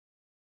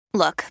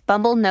Look,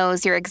 Bumble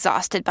knows you're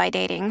exhausted by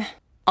dating.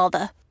 All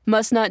the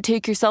must not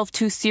take yourself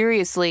too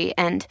seriously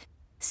and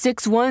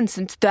 6'1"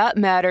 since that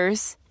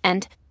matters.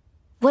 And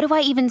what do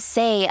I even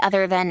say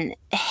other than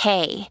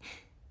hey?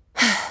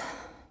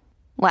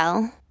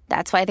 Well,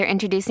 that's why they're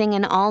introducing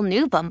an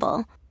all-new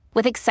Bumble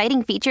with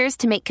exciting features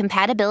to make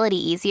compatibility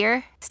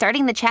easier,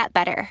 starting the chat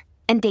better,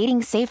 and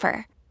dating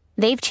safer.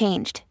 They've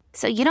changed,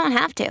 so you don't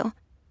have to.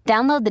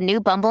 Download the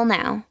new Bumble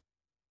now.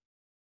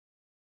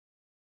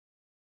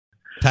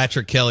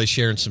 Patrick Kelly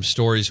sharing some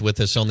stories with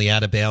us on the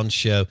Out of Bounds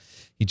show.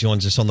 He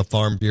joins us on the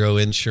Farm Bureau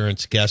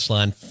Insurance guest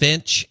line.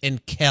 Finch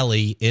and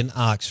Kelly in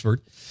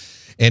Oxford.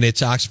 And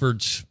it's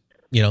Oxford's,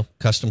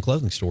 custom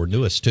clothing store,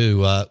 newest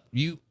too.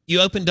 You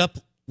opened up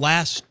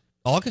last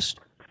August?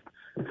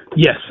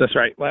 Yes, that's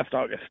right. Last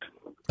August.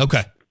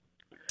 Okay.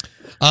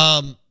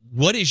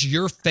 What is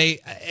your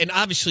favorite? And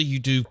obviously you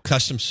do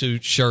custom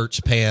suits, shirts,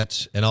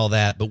 pants, and all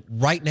that. But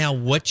right now,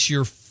 what's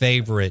your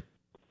favorite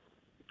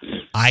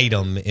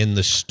item in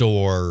the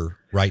store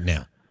right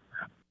now?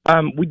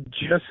 We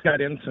just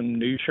got in some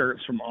new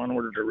shirts from On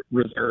Order to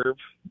Reserve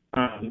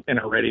and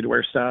our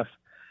ready-to-wear stuff.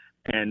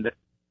 And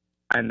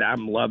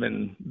I'm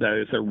loving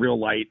those. They're real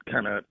light,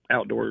 kind of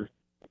outdoor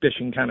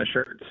fishing kind of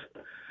shirts.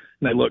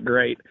 And they look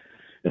great.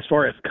 As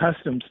far as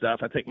custom stuff,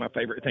 I think my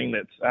favorite thing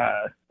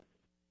that's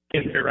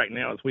in here right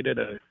now is we did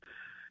a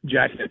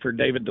jacket for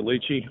David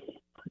DeLucci,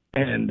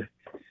 and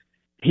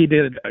he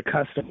did a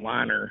custom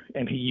liner,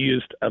 and he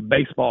used a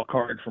baseball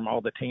card from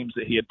all the teams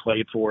that he had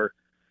played for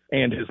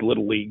and his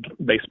Little League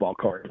baseball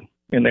card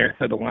in there.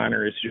 So the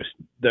liner is just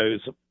those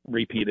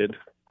repeated,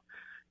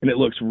 and it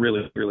looks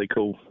really, really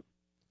cool.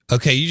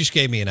 Okay, you just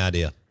gave me an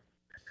idea.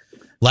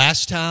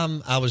 Last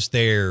time I was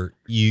there,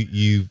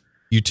 you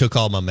took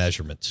all my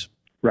measurements.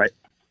 Right.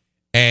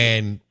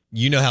 And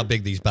you know how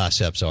big these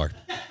biceps are.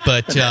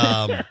 But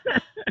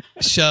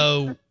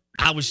so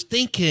I was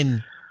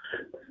thinking,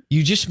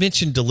 you just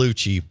mentioned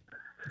DeLucci,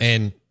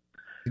 and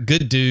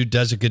good dude,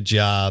 does a good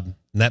job,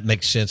 and that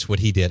makes sense what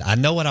he did. I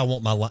know what I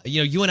want my life.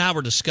 You and I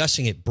were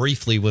discussing it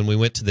briefly when we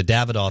went to the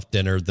Davidoff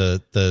dinner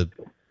the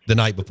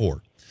night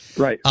before.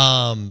 Right.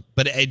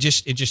 But it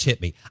just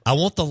hit me. I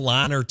want the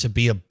liner to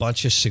be a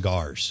bunch of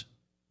cigars.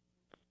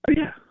 Oh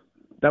yeah.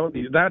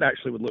 That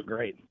actually would look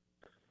great.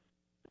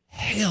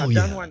 Hell I've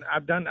yeah.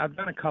 done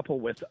a couple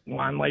with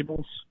wine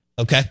labels.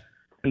 Okay.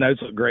 And those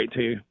look great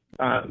too.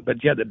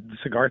 But yeah, the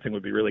cigar thing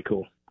would be really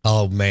cool.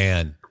 Oh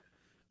man.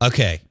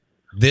 Okay.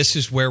 This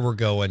is where we're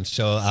going.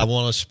 So I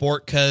want a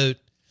sport coat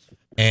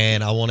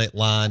and I want it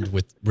lined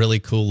with really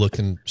cool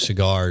looking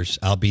cigars.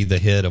 I'll be the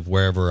hit of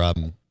wherever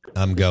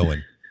I'm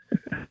going.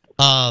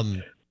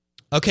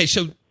 Okay,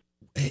 so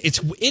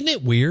isn't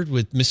it weird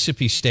with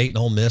Mississippi State and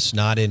Ole Miss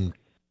not in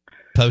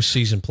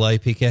postseason play,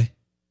 PK?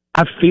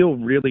 I feel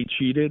really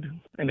cheated,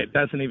 and it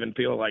doesn't even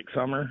feel like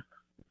summer.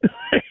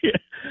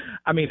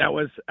 I mean, I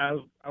was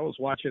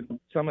watching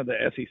some of the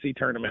SEC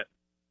tournament,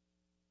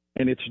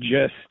 and it's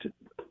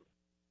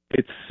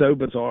so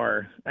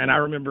bizarre. And I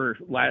remember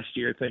last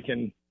year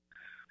thinking,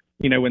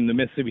 when the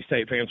Mississippi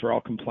State fans were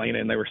all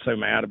complaining, they were so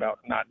mad about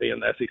not being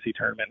in the SEC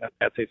tournament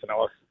that season.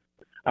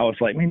 I was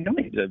like, man, you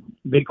need to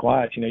be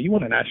quiet. You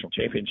won a national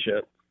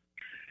championship.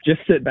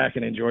 Just sit back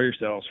and enjoy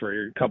yourselves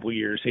for a couple of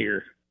years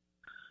here.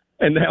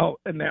 And now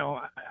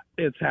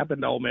it's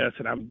happened to Ole Miss,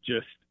 and I'm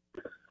just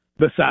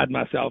beside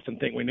myself and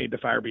think we need to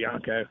fire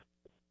Bianco.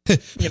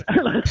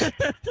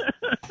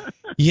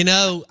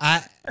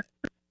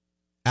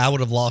 I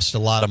would have lost a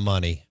lot of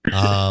money.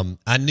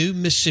 I knew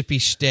Mississippi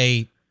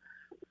State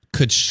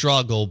could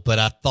struggle, but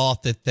I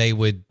thought that they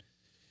would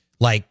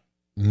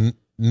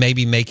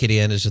maybe make it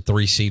in as a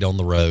 3 seed on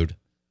the road.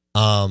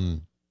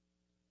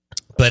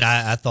 But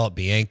I thought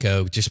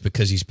Bianco, just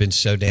because he's been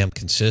so damn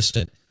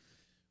consistent,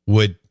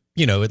 would,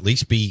 at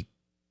least be,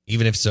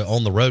 even if it's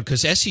on the road,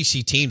 because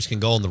SEC teams can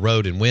go on the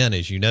road and win,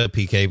 as you know,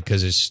 PK,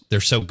 because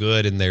they're so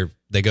good and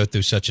they go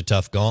through such a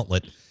tough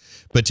gauntlet.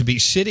 But to be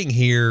sitting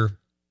here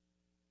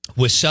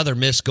with Southern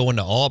Miss going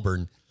to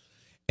Auburn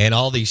and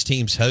all these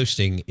teams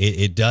hosting,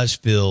 it does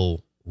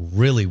feel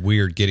really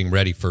weird getting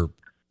ready for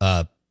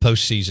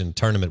postseason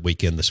tournament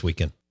weekend this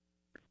weekend.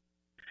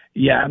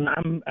 Yeah,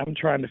 I'm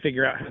trying to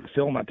figure out how to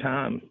fill my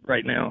time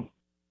right now.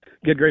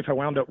 Good grief, I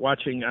wound up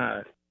watching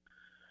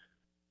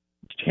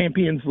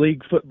Champions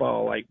League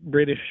football, like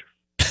British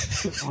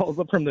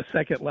football from the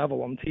second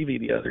level on TV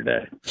the other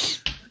day.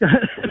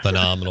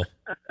 Phenomenal.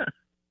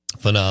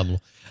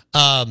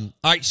 All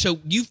right, so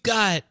you've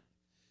got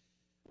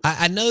 –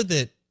 I know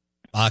that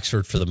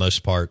Oxford, for the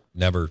most part,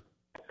 never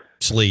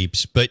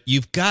sleeps, but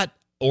you've got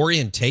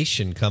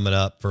orientation coming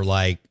up for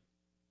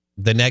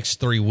the next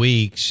 3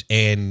 weeks,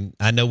 and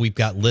I know we've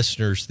got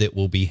listeners that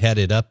will be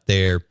headed up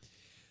there.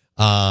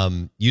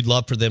 You'd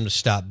love for them to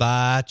stop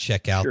by,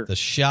 check out Sure. the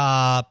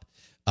shop,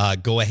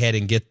 go ahead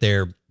and get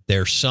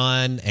their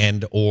son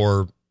and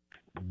or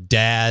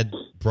dad,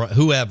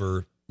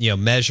 whoever,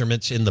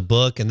 measurements in the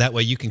book, and that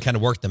way you can kind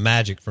of work the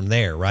magic from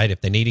there, right,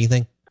 if they need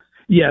anything?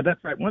 Yeah,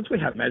 that's right. Once we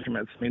have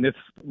measurements, it's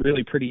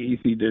really pretty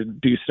easy to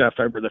do stuff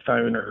over the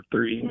phone or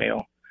through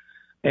email.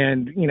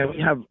 And, you know,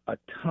 we have a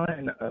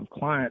ton of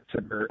clients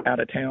that are out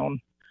of town.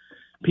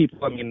 People,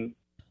 I mean,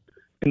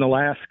 in the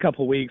last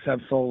couple of weeks, I've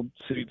sold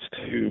suits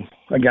to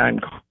a guy in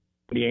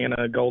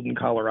Indiana, Golden,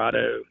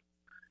 Colorado,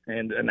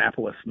 and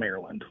Annapolis,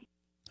 Maryland.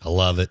 I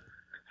love it.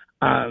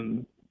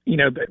 You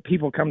know, but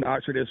people come to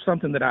Oxford. It's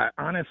something that I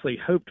honestly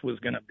hoped was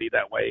going to be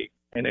that way,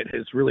 and it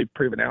has really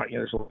proven out. You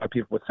know, there's a lot of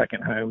people with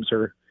second homes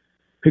or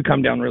who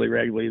come down really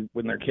regularly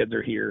when their kids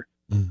are here.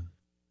 Mm.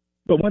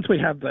 But once we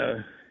have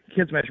the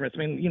kids' measurements, I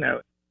mean, you know,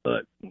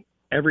 look,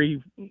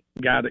 every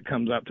guy that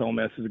comes up to Ole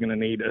Miss is going to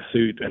need a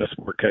suit and a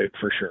sport coat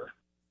for sure.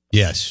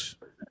 Yes.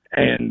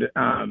 And,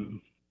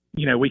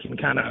 you know, we can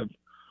kind of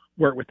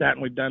work with that,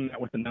 and we've done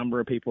that with a number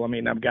of people. I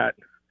mean, I've got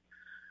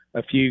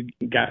a few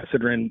guys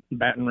that are in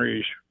Baton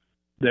Rouge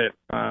that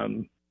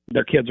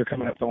their kids are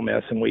coming up to Ole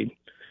Miss, and we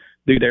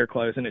do their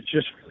clothes, and it's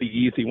just really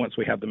easy once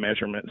we have the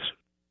measurements.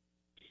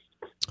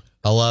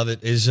 I love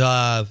it.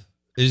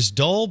 Is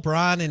Dole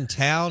Bryan in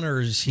town, or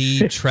is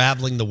he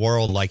traveling the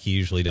world like he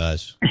usually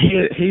does?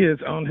 He is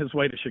on his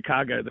way to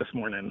Chicago this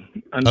morning.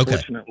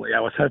 Unfortunately, okay. I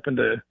was hoping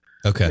to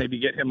maybe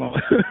get him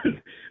on,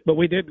 but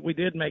we did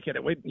make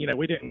it. We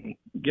didn't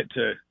get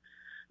to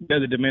go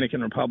to the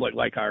Dominican Republic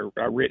like our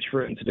rich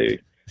friends do.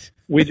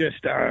 We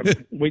just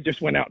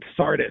went out to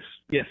Sardis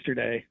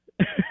yesterday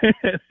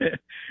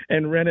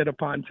and rented a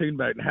pontoon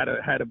boat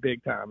and had a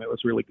big time. It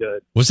was really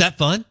good. Was that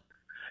fun?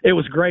 It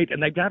was great,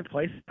 and they've got a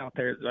place out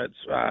there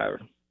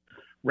that's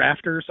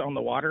rafters on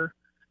the water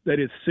that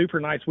is super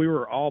nice. We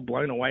were all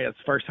blown away. It's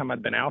the first time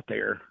I'd been out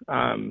there,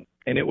 and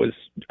it was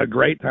a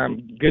great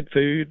time. Good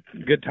food,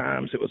 good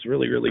times. It was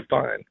really, really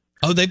fun.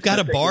 Oh, they've got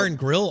a bar and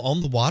grill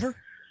on the water?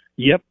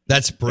 Yep.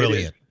 That's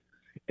brilliant.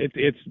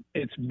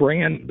 It's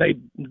brand.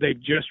 They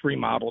just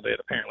remodeled it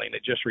apparently, and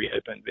it just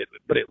reopened.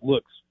 But it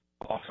looks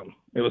awesome.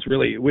 It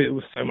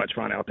was so much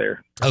fun out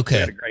there. Okay, we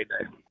had a great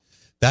day.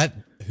 That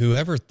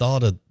whoever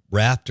thought of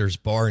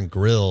Raptors Bar and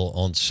Grill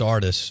on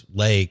Sardis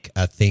Lake,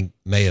 I think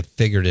may have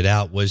figured it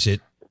out. Was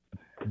it,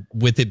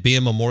 with it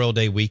being Memorial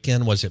Day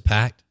weekend, was it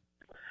packed?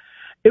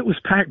 It was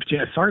packed.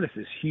 Yeah, Sardis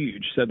is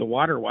huge, so the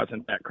water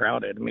wasn't that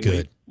crowded. I mean,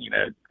 good. We,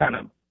 kind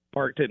of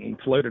parked it and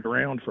floated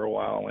around for a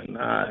while, and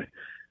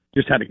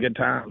just had a good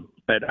time.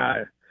 But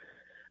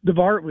the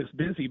bar was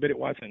busy, but it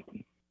wasn't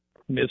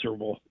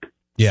miserable.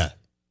 Yeah.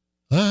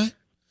 All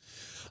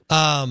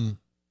right.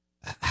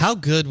 How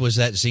good was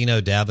that Zeno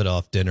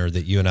Davidoff dinner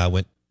that you and I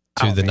went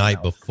to the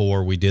night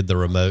before we did the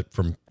remote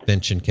from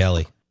Finch and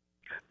Kelly?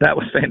 That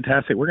was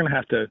fantastic. We're going to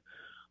have to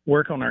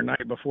work on our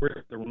night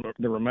before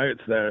the remotes,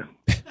 though.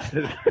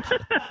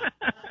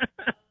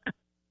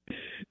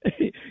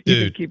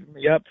 You've been keeping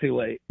me up too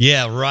late.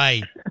 Yeah,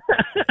 right.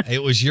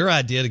 It was your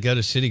idea to go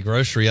to City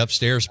Grocery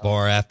upstairs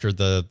bar after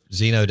the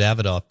Zeno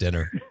Davidoff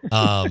dinner,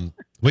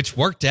 which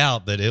worked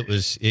out, but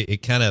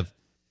it kind of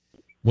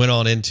went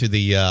on into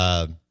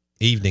the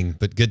evening,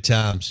 but good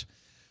times.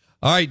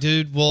 All right,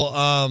 dude.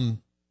 Well,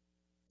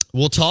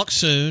 we'll talk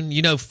soon.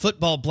 You know,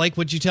 football, Blake,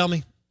 what'd you tell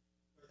me?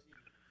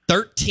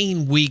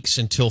 13 weeks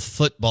until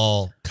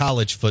football,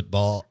 college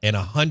football, and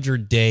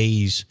 100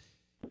 days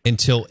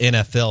until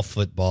NFL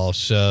football.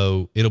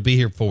 So it'll be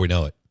here before we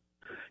know it.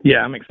 Yeah,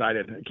 I'm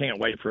excited. I can't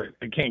wait for it.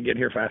 I can't get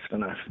here fast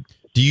enough.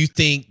 Do you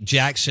think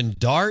Jackson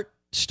Dart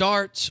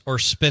starts or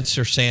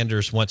Spencer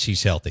Sanders once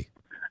he's healthy?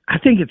 I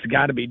think it's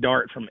got to be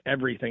Dart from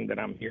everything that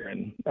I'm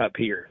hearing up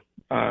here.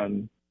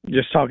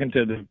 Just talking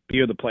to the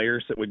few of the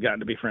players that we've gotten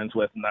to be friends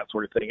with and that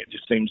sort of thing, it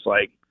just seems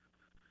like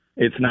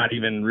it's not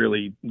even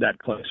really that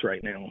close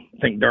right now. I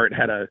think Dart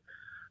had a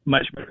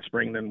much better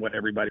spring than what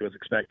everybody was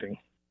expecting.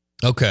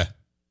 Okay.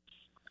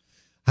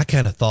 I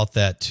kind of thought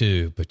that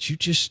too, but you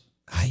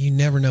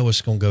never know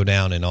what's going to go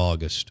down in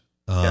August.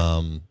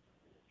 I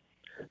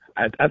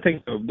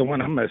think the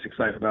one I'm most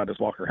excited about is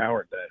Walker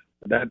Howard.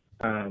 That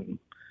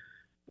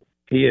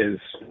he is,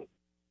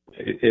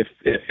 if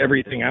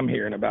everything I'm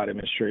hearing about him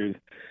is true,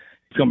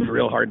 it's going to be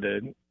real hard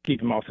to keep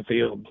him off the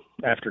field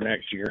after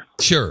next year.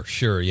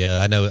 Sure. Yeah,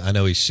 I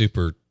know he's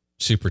super,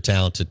 super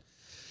talented.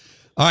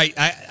 All right,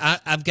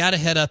 I've got to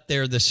head up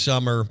there this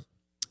summer,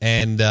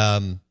 and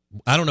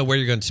I don't know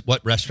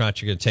what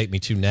restaurant you're going to take me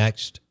to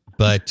next,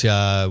 but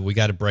we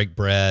got to break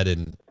bread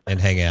and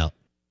hang out.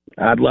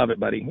 I'd love it,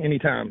 buddy.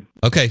 Anytime.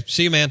 Okay,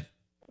 see you, man.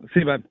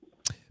 See you, bud.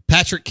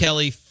 Patrick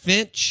Kelly,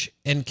 Finch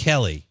and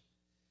Kelly,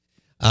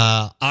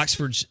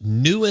 Oxford's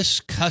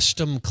newest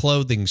custom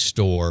clothing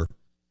store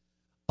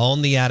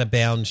on the Out of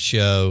Bounds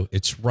show.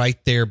 It's right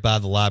there by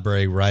the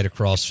library, right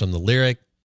across from the Lyric.